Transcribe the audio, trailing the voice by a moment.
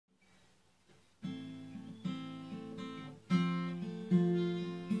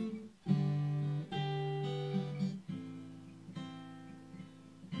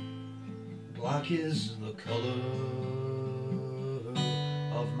Black is the colour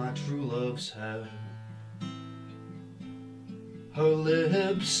of my true love's hair. Her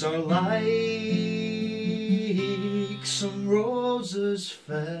lips are like some roses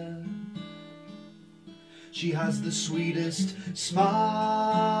fair. She has the sweetest smile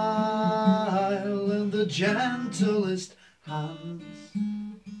and the gentlest hands,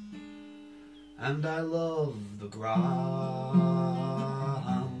 and I love the ground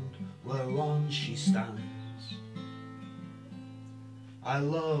whereon she stands. I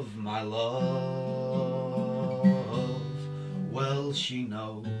love my love, well she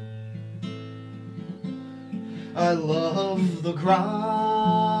knows. I love the ground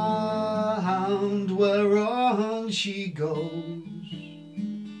whereon she goes.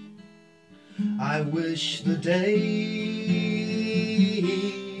 I wish the day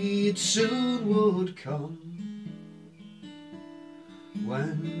it soon would come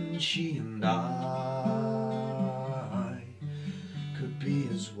when she and I could be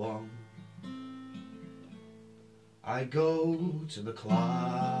as one. I go to the Clyde,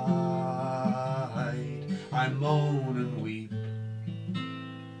 I moan and weep,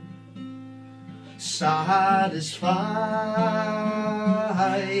 satisfied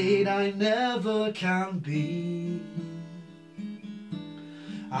I never can be.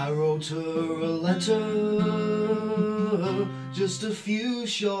 I wrote her a letter, just a few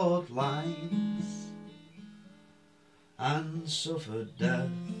short lines, and suffered death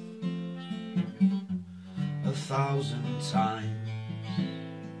 1,000 times.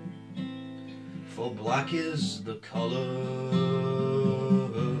 For black is the colour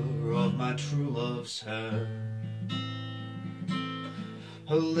of my true love's hair.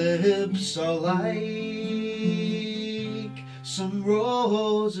 Her lips are like some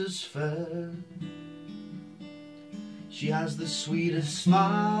roses fair. She has the sweetest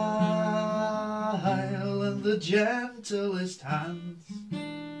smile and the gentlest hands,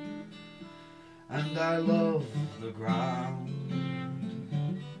 and I love the ground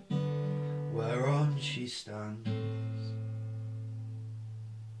whereon she stands.